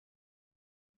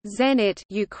Zenit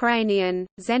Ukrainian,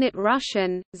 Zenit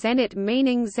Russian, Zenit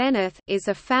meaning Zenith is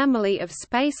a family of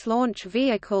space launch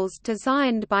vehicles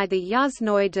designed by the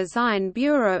Yuzhnoye Design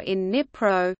Bureau in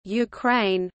Dnipro,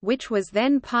 Ukraine, which was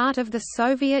then part of the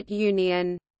Soviet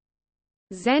Union.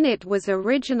 Zenit was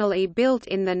originally built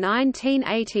in the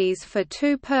 1980s for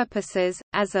two purposes,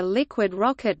 as a liquid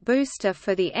rocket booster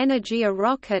for the Energia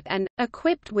rocket and,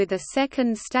 equipped with a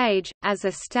second stage, as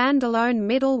a standalone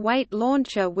middle-weight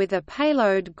launcher with a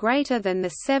payload greater than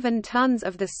the 7 tons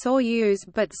of the Soyuz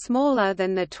but smaller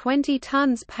than the 20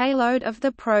 tons payload of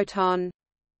the Proton.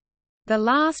 The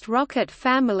last rocket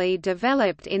family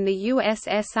developed in the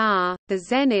USSR, the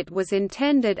Zenit was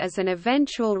intended as an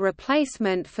eventual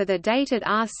replacement for the dated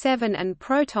R7 and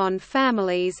Proton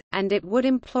families, and it would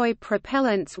employ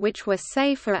propellants which were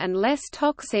safer and less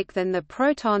toxic than the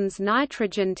Proton's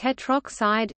nitrogen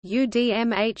tetroxide,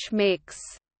 UDMH mix.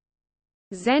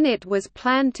 Zenit was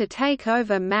planned to take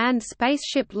over manned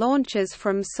spaceship launches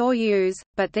from Soyuz,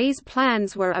 but these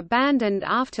plans were abandoned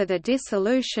after the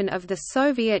dissolution of the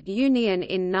Soviet Union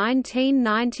in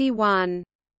 1991.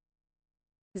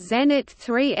 Zenit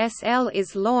 3SL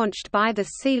is launched by the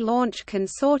Sea Launch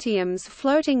Consortium's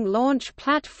floating launch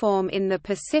platform in the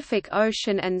Pacific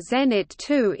Ocean, and Zenit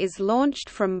 2 is launched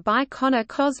from Baikonur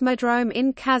Cosmodrome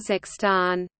in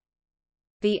Kazakhstan.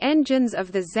 The engines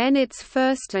of the Zenit's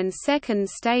first and second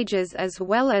stages as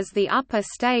well as the upper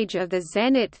stage of the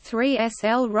Zenit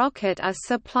 3SL rocket are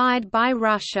supplied by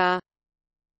Russia.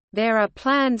 There are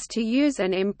plans to use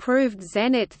an improved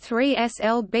Zenit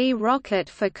 3SLB rocket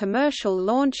for commercial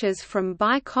launches from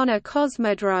Baikonur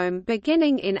Cosmodrome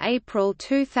beginning in April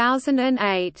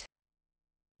 2008.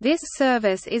 This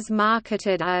service is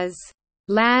marketed as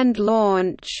land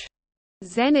launch.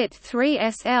 Zenit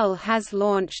 3SL has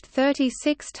launched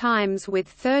 36 times with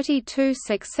 32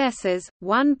 successes,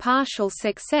 1 partial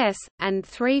success, and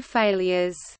 3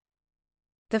 failures.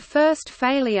 The first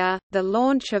failure, the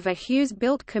launch of a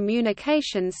Hughes-built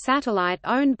communications satellite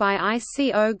owned by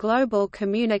ICO Global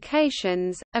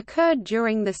Communications, occurred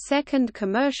during the second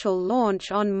commercial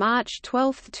launch on March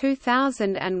 12,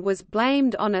 2000 and was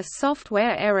blamed on a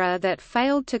software error that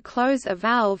failed to close a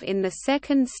valve in the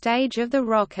second stage of the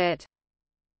rocket.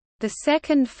 The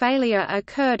second failure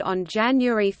occurred on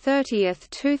January 30,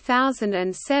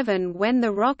 2007 when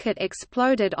the rocket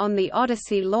exploded on the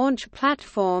Odyssey launch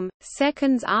platform,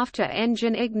 seconds after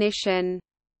engine ignition.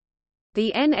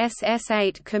 The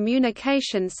NSS-8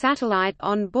 communication satellite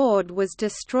on board was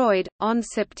destroyed. On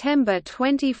September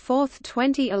 24,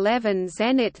 2011,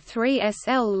 Zenit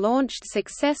 3SL launched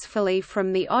successfully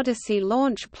from the Odyssey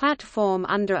launch platform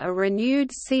under a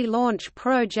renewed Sea Launch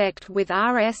project with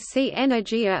RSC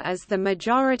Energia as the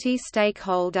majority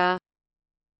stakeholder.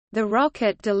 The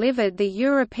rocket delivered the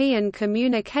European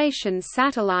communication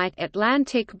satellite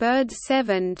Atlantic Bird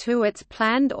 7 to its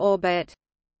planned orbit.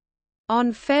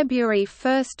 On February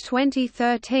 1,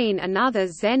 2013, another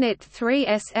Zenit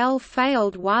 3SL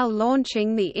failed while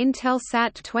launching the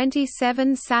Intelsat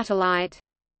 27 satellite.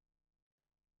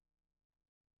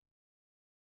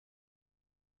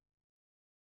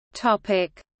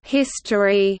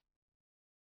 History.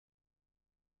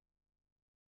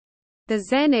 The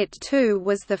Zenit 2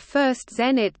 was the first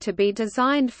Zenit to be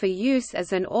designed for use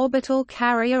as an orbital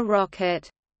carrier rocket.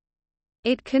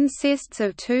 It consists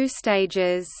of 2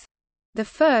 stages. The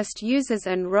first uses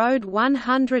an RD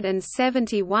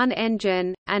 171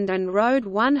 engine, and an RD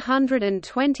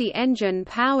 120 engine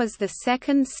powers the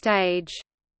second stage.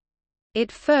 It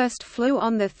first flew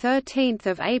on 13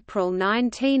 April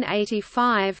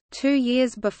 1985, 2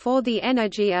 years before the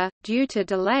Energia, due to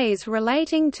delays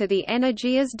relating to the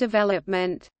Energia's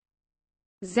development.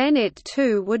 Zenit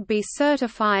 2 would be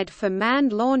certified for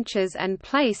manned launches and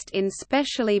placed in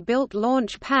specially built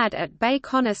launch pad at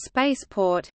Baikonur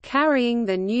Spaceport, carrying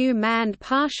the new manned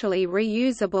partially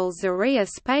reusable Zarya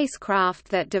spacecraft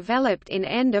that developed in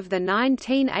end of the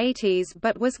 1980s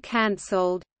but was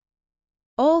cancelled.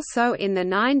 Also in the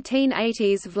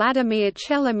 1980s, Vladimir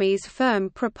Chelomy's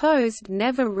firm proposed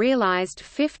never-realized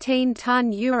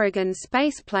 15-ton Uragan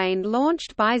spaceplane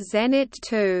launched by Zenit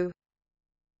 2.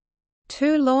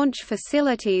 2 launch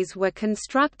facilities were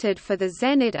constructed for the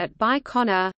Zenit at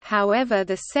Baikonur, however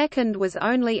the second was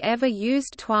only ever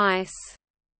used twice.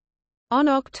 On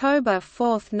October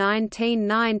 4,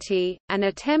 1990, an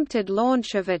attempted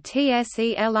launch of a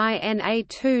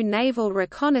TSELINA-2 naval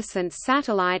reconnaissance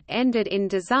satellite ended in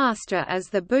disaster as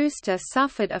the booster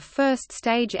suffered a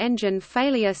first-stage engine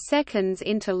failure seconds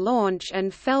into launch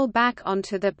and fell back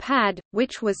onto the pad,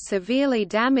 which was severely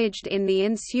damaged in the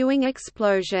ensuing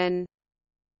explosion.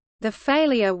 The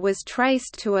failure was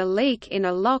traced to a leak in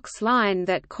a LOX line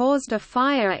that caused a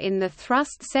fire in the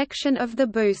thrust section of the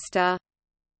booster.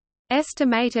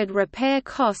 Estimated repair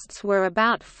costs were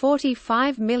about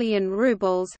 45 million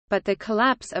rubles, but the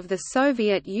collapse of the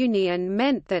Soviet Union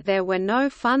meant that there were no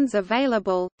funds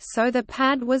available, so the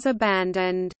pad was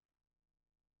abandoned.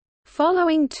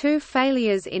 Following two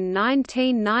failures in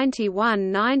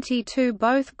 1991–92,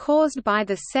 both caused by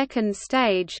the second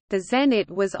stage, the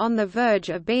Zenit was on the verge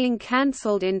of being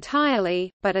cancelled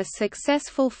entirely, but a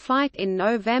successful flight in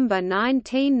November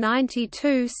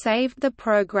 1992 saved the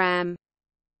program.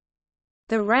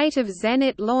 The rate of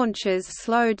Zenit launches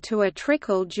slowed to a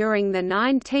trickle during the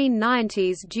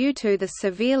 1990s due to the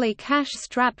severely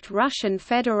cash-strapped Russian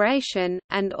Federation,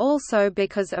 and also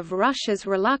because of Russia's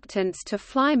reluctance to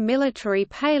fly military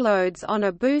payloads on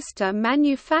a booster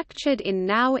manufactured in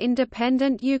now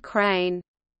independent Ukraine.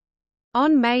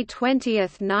 On May 20,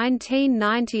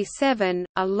 1997,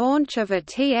 a launch of a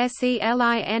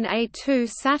TSELINA-2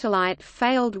 satellite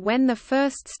failed when the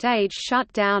first stage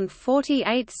shut down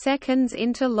 48 seconds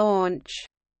into launch.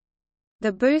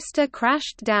 The booster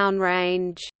crashed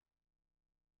downrange.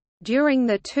 During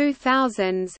the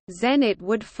 2000s, Zenit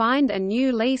would find a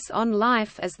new lease on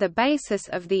life as the basis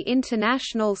of the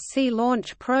International Sea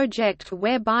Launch Project,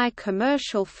 whereby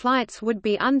commercial flights would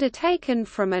be undertaken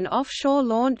from an offshore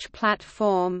launch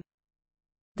platform.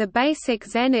 The basic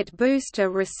Zenit booster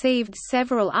received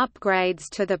several upgrades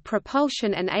to the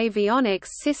propulsion and avionics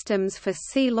systems for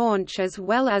sea launch as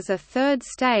well as a third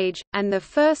stage, and the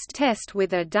first test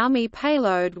with a dummy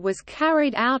payload was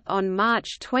carried out on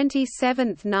March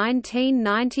 27,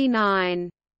 1999.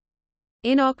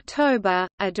 In October,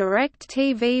 a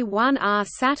DirecTV-1R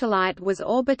satellite was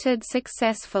orbited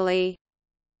successfully.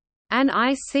 An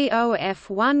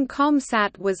ICOF-1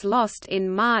 ComSat was lost in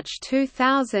March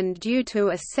 2000 due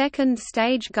to a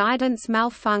second-stage guidance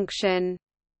malfunction.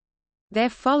 There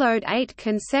followed 8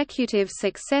 consecutive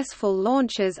successful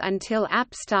launches until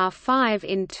Apstar 5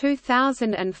 in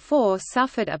 2004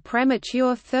 suffered a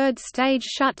premature third-stage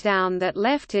shutdown that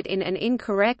left it in an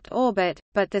incorrect orbit,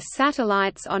 but the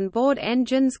satellite's onboard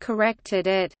engines corrected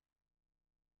it.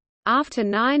 After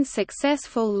 9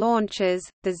 successful launches,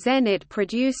 the Zenit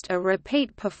produced a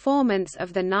repeat performance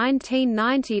of the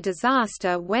 1990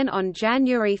 disaster when on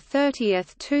January 30,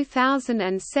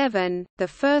 2007, the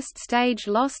first stage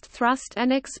lost thrust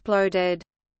and exploded.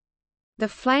 The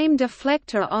flame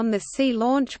deflector on the sea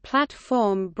launch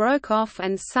platform broke off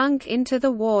and sunk into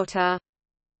the water.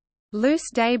 Loose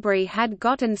debris had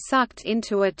gotten sucked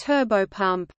into a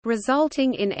turbopump,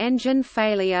 resulting in engine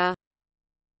failure.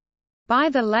 By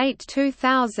the late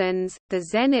 2000s, the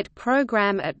Zenit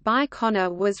program at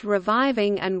Baikonur was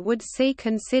reviving and would see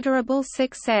considerable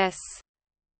success.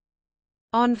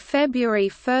 On February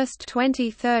 1,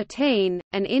 2013,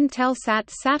 an Intelsat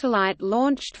satellite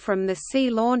launched from the Sea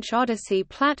Launch Odyssey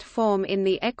platform in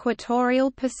the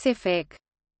equatorial Pacific.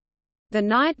 The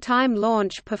nighttime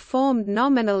launch performed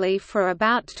nominally for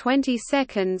about 20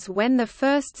 seconds when the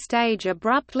first stage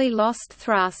abruptly lost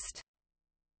thrust.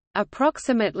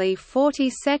 Approximately 40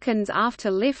 seconds after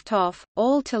liftoff,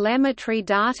 all telemetry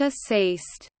data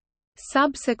ceased.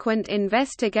 Subsequent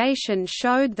investigation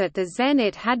showed that the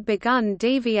Zenit had begun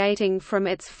deviating from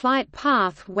its flight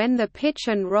path when the pitch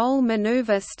and roll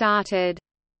maneuver started.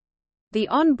 The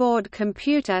onboard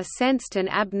computer sensed an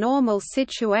abnormal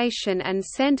situation and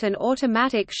sent an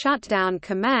automatic shutdown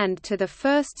command to the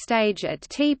first stage at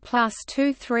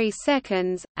T+23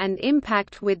 seconds, and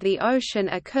impact with the ocean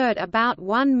occurred about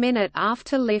 1 minute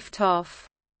after liftoff.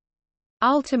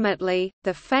 Ultimately,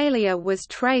 the failure was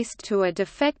traced to a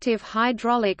defective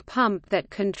hydraulic pump that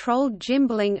controlled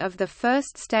gimbling of the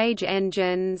first stage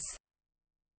engines.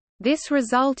 This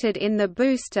resulted in the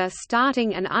booster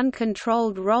starting an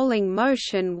uncontrolled rolling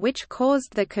motion which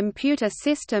caused the computer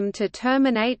system to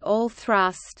terminate all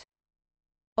thrust.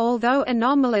 Although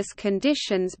anomalous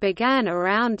conditions began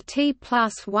around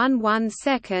T+11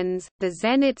 seconds, the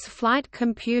Zenit's flight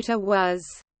computer was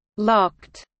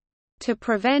locked to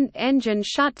prevent engine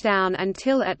shutdown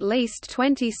until at least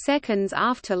 20 seconds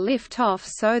after liftoff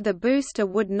so the booster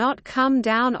would not come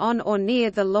down on or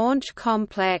near the launch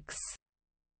complex.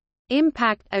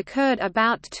 Impact occurred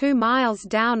about 2 miles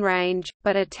downrange,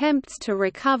 but attempts to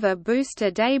recover booster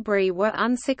debris were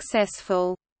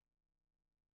unsuccessful.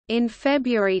 In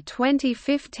February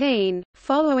 2015,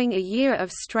 following a year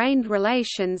of strained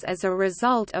relations as a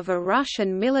result of a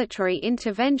Russian military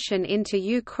intervention into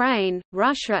Ukraine,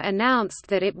 Russia announced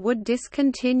that it would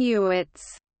discontinue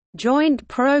its joint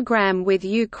program with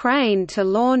Ukraine to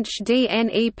launch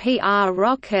DNEPR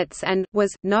rockets and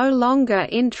was no longer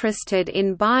interested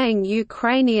in buying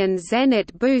Ukrainian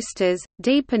Zenit boosters,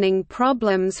 deepening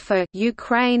problems for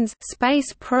Ukraine's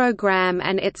space program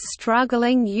and its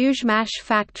struggling Yuzhmash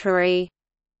factory.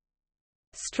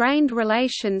 Strained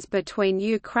relations between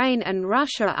Ukraine and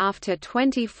Russia after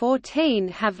 2014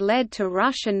 have led to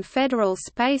Russian Federal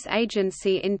Space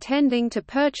Agency intending to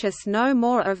purchase no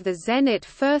more of the Zenit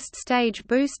first-stage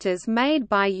boosters made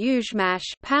by Yuzhmash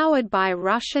powered by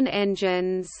Russian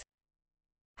engines.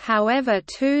 However,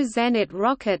 two Zenit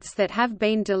rockets that have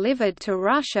been delivered to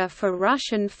Russia for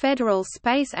Russian Federal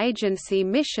Space Agency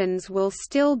missions will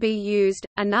still be used.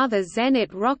 Another Zenit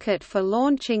rocket for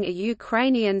launching a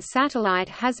Ukrainian satellite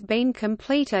has been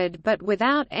completed but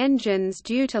without engines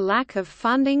due to lack of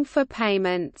funding for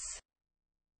payments.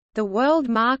 The world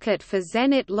market for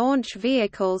Zenit launch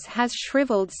vehicles has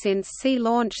shriveled since Sea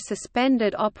Launch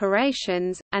suspended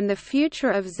operations, and the future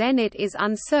of Zenit is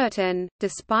uncertain.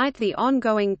 Despite the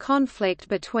ongoing conflict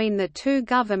between the two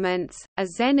governments, a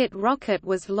Zenit rocket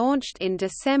was launched in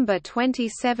December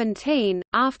 2017,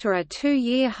 after a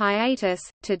 2-year hiatus,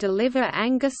 to deliver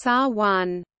Angasar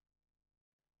 1.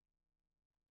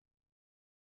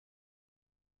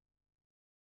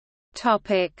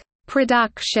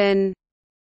 Production.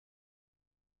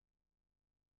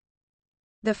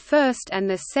 The first and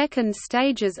the second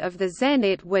stages of the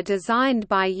Zenit were designed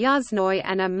by Yuzhnoye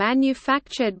and are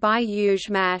manufactured by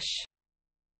Yuzhmash.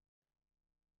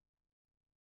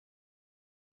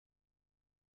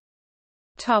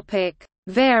 Topic: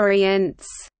 Variants.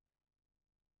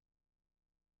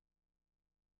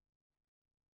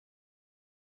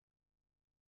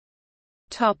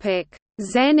 Topic: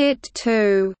 Zenit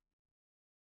 2.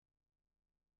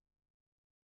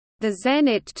 The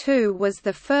Zenit 2 was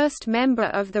the first member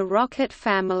of the rocket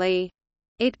family.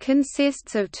 It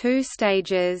consists of 2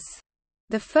 stages.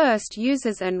 The first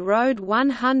uses an Rode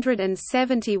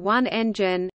 171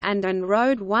 engine, and an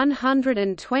Rode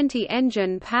 120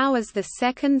 engine powers the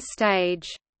second stage.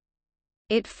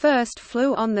 It first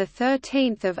flew on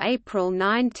 13 April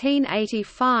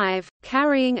 1985,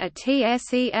 carrying a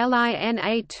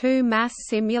TSELINA-2 mass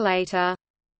simulator.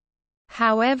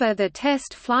 However, the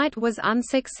test flight was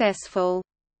unsuccessful.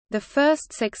 The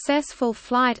first successful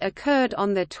flight occurred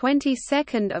on the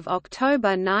 22nd of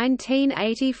October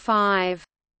 1985.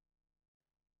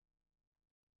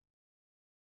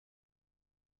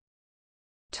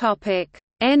 Topic: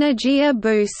 Energia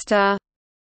booster.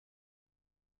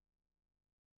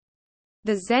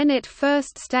 The Zenit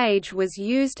first stage was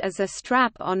used as a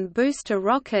strap-on booster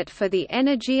rocket for the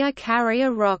Energia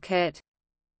carrier rocket.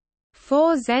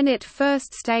 4 Zenit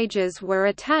first stages were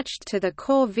attached to the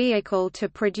core vehicle to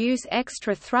produce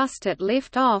extra thrust at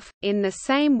liftoff, in the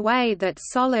same way that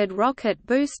solid rocket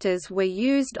boosters were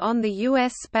used on the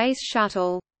U.S. Space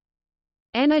Shuttle.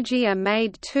 Energia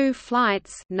made 2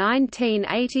 flights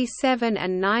 1987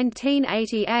 and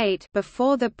 1988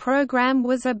 before the program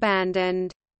was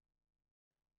abandoned.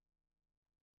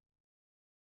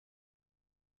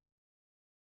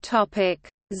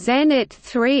 Zenit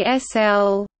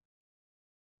 3SL.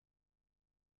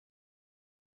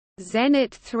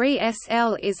 Zenit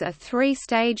 3SL is a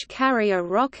 3-stage carrier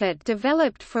rocket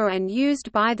developed for and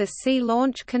used by the Sea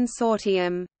Launch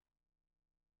Consortium.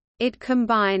 It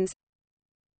combines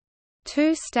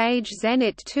 2-stage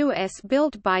Zenit 2S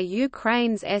built by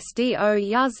Ukraine's SDO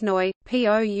Yuzhnoye,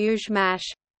 PO Yuzhmash,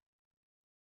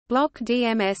 Block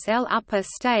DMSL upper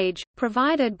stage,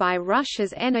 provided by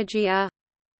Russia's Energia,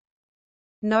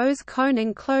 nose cone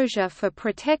enclosure for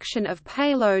protection of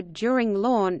payload during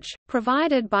launch,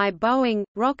 provided by Boeing.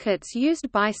 Rockets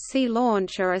used by Sea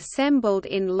Launch are assembled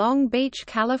in Long Beach,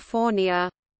 California.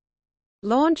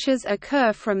 Launches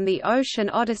occur from the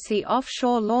Ocean Odyssey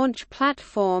offshore launch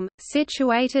platform,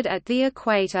 situated at the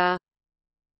equator.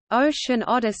 Ocean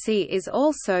Odyssey is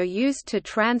also used to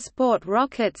transport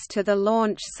rockets to the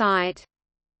launch site.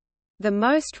 The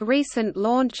most recent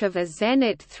launch of a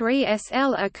Zenit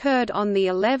 3SL occurred on the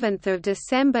 11th of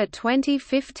December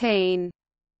 2015.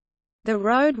 The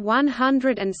Rode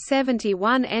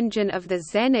 171 engine of the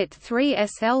Zenit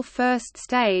 3SL first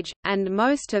stage, and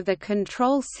most of the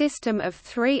control system of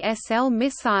 3SL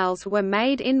missiles were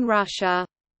made in Russia.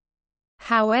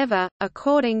 However,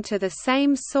 according to the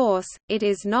same source, it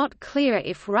is not clear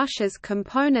if Russia's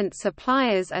component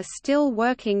suppliers are still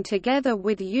working together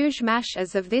with Yuzhmash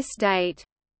as of this date.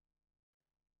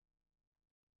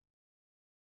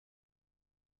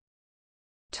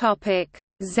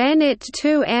 Zenit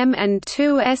 2M and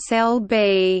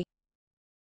 2SLB.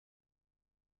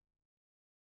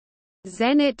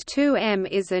 Zenit 2M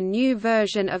is a new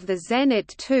version of the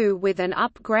Zenit 2 with an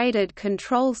upgraded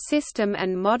control system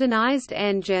and modernized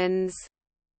engines.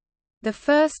 The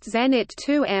first Zenit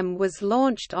 2M was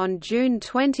launched on June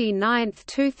 29,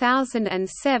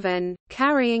 2007,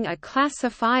 carrying a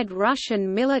classified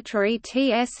Russian military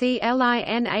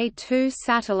TSELINA-2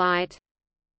 satellite.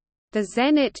 The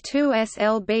Zenit 2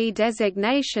 SLB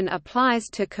designation applies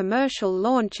to commercial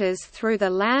launches through the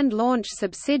land launch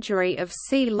subsidiary of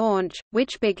Sea Launch,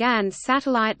 which began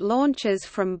satellite launches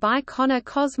from Baikonur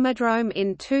Cosmodrome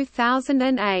in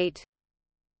 2008.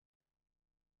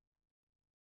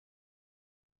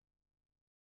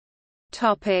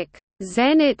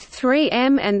 Zenit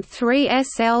 3M and 3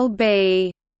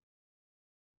 SLB.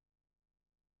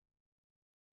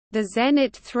 The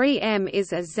Zenit 3M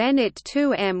is a Zenit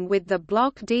 2M with the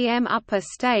Block DM upper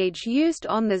stage used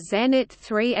on the Zenit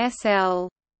 3 SL.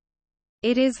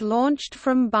 It is launched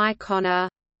from Baikonur.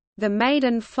 The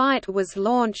maiden flight was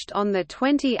launched on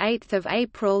 28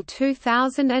 April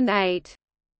 2008.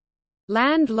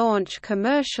 Land launch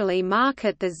commercially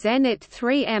market the Zenit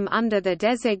 3M under the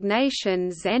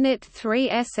designation Zenit 3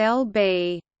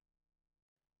 SLB.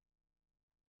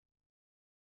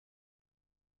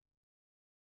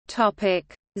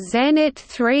 Zenit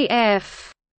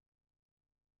 3F.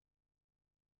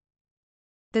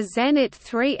 The Zenit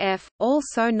 3F,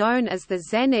 also known as the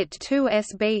Zenit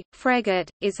 2SB, frigate,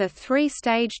 is a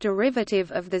three-stage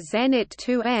derivative of the Zenit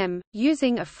 2M,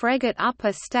 using a frigate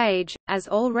upper stage, as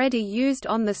already used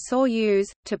on the Soyuz,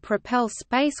 to propel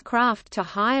spacecraft to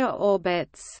higher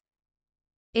orbits.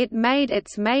 It made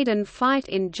its maiden flight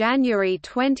in January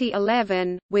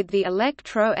 2011, with the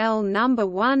Elektro-L No.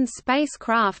 1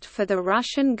 spacecraft for the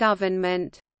Russian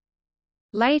government.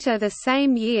 Later the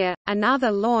same year,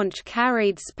 another launch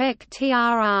carried Spec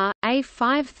TRR, a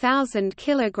 5,000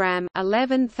 kg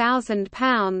 (11,000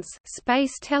 pounds)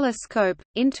 space telescope,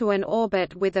 into an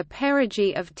orbit with a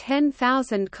perigee of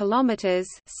 10,000 km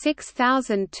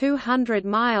 (6,200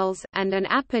 miles) and an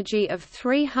apogee of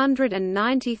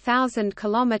 390,000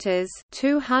 km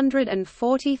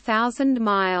 (240,000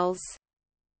 miles).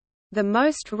 The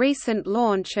most recent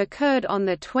launch occurred on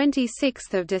 26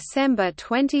 December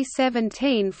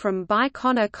 2017 from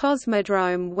Baikonur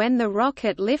Cosmodrome when the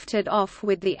rocket lifted off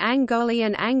with the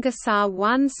Angolian Angasar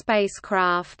 1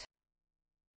 spacecraft.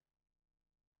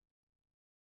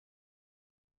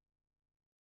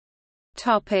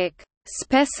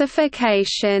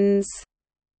 Specifications.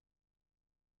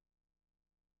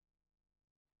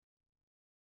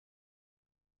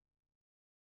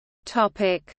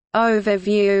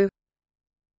 Overview.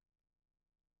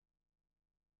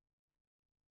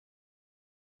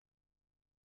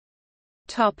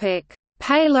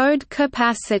 Payload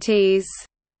capacities.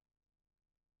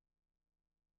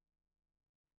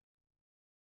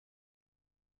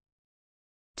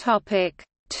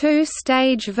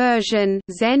 Two-stage version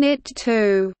Zenit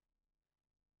 2.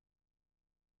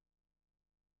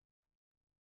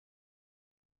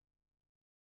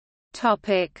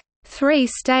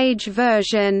 Three-stage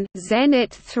version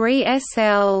Zenit 3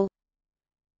 SL.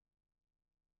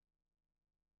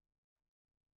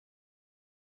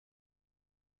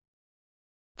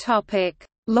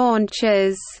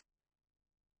 Launches.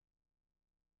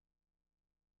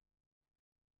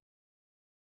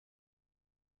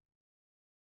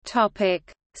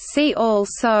 See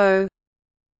also: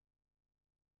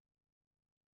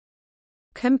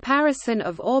 Comparison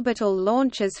of orbital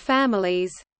launchers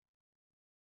families,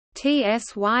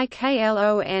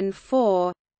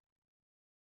 TSYKLON-4,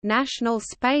 National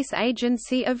Space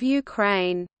Agency of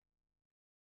Ukraine.